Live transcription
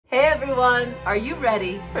Hey everyone, are you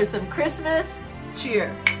ready for some Christmas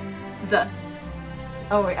cheer?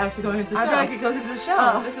 Oh, we're actually going into the show. Actually goes into the show.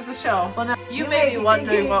 Oh. This is the show. Well, now, You may be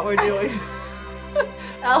wondering what we're doing.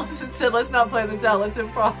 Allison said, let's not play this out, let's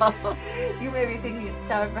improv. You may be thinking it's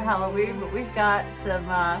time for Halloween, but we've got some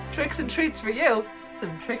Tricks and treats for you.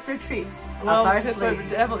 some tricks or treats Well, up our because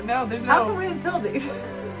sleeve. no, there's How can no... we until these?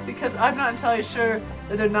 Because I'm not entirely sure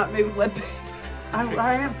that they're not made with lead paint.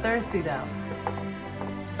 I am thirsty now.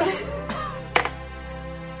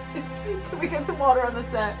 Can we get some water on the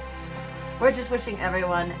set? We're just wishing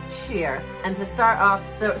everyone cheer. And to start off,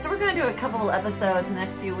 so we're going to do a couple of episodes in the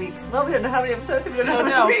next few weeks. Well, we don't know how many episodes, we don't know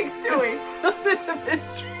how many weeks, do we? It's a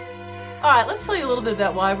mystery. All right, let's tell you a little bit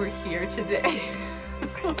about why we're here today.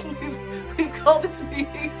 we've called this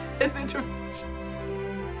meeting an intervention.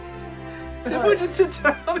 So just sit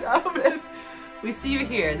down. We see you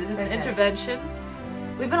here. This is an intervention.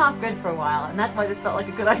 We've been off grid for a while, and that's why this felt like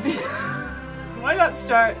a good idea. Why not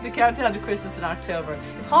start the countdown to Christmas in October?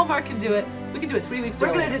 If Hallmark can do it, we can do it 3 weeks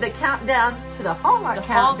earlier. We're going to do the countdown to the Hallmark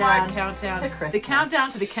countdown to Christmas. The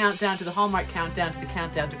countdown to the countdown to the Hallmark countdown to the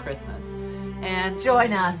countdown to Christmas. And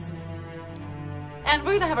join us. And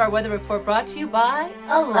we're going to have our weather report brought to you by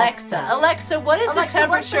Alexa. Alexa, what is the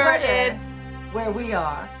temperature in where we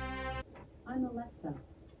are? I'm Alexa.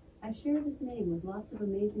 I share this name with lots of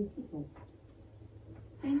amazing people.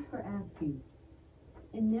 Thanks for asking.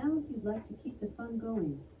 And now if you'd like to keep the fun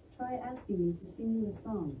going, try asking me to sing you a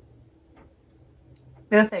song.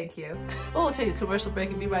 No, thank you. Well, we'll take a commercial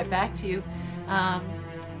break and be right back to you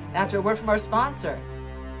after a word from our sponsor.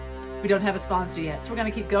 We don't have a sponsor yet, so we're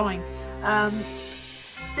going to keep going. I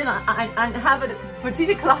have a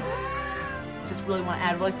petite club. Just really want to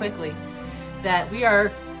add really quickly that we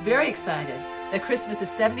are very excited that Christmas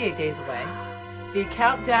is 78 days away. The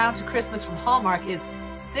countdown to Christmas from Hallmark is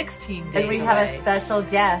 16 days away. And we have a special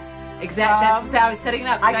guest. Exactly. That's I was setting it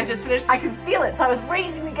up. I just finished. I could feel it, so I was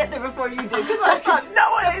racing to get there before you did because I thought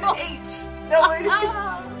no one in H. No one in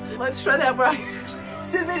H. Let's try that, Brian.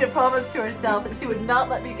 Sue made a promise to herself that she would not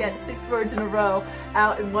let me get 6 words in a row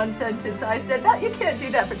out in one sentence. I said, "No, you can't do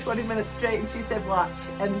that for 20 minutes straight." And she said, "Watch."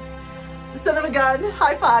 And son of a gun,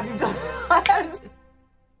 high five, you've done it.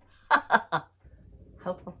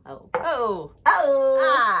 Ho, ho, ho. Oh. Oh.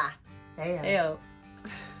 Ah. Hey. Hey-oh.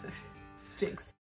 Jinx.